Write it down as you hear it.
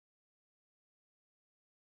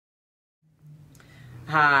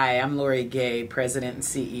Hi, I'm Lori Gay, President and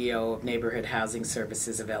CEO of Neighborhood Housing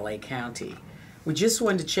Services of LA County. We just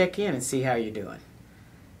wanted to check in and see how you're doing.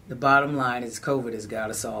 The bottom line is COVID has got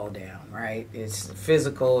us all down, right? It's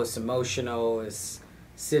physical, it's emotional, it's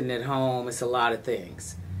sitting at home, it's a lot of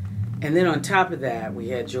things. And then on top of that, we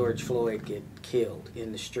had George Floyd get killed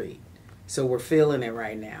in the street. So we're feeling it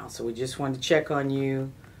right now. So we just wanted to check on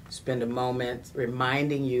you, spend a moment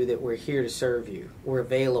reminding you that we're here to serve you. We're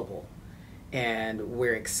available and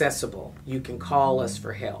we're accessible. You can call us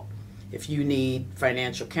for help. If you need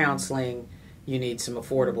financial counseling, you need some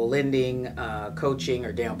affordable lending, coaching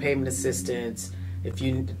or down payment assistance, if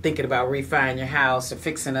you're thinking about refining your house or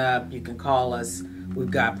fixing up, you can call us.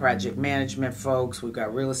 We've got project management folks, we've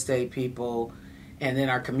got real estate people, and then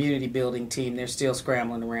our community building team, they're still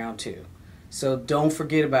scrambling around too. So don't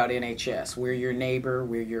forget about NHS. We're your neighbor,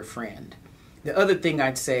 we're your friend. The other thing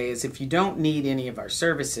I'd say is if you don't need any of our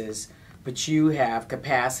services, but you have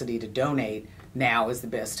capacity to donate, now is the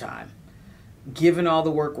best time. Given all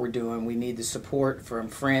the work we're doing, we need the support from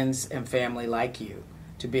friends and family like you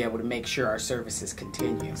to be able to make sure our services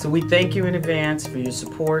continue. So we thank you in advance for your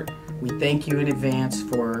support. We thank you in advance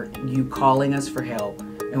for you calling us for help.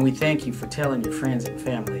 And we thank you for telling your friends and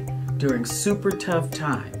family during super tough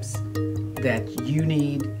times that you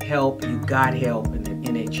need help, you got help, and that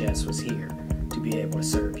NHS was here to be able to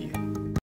serve you.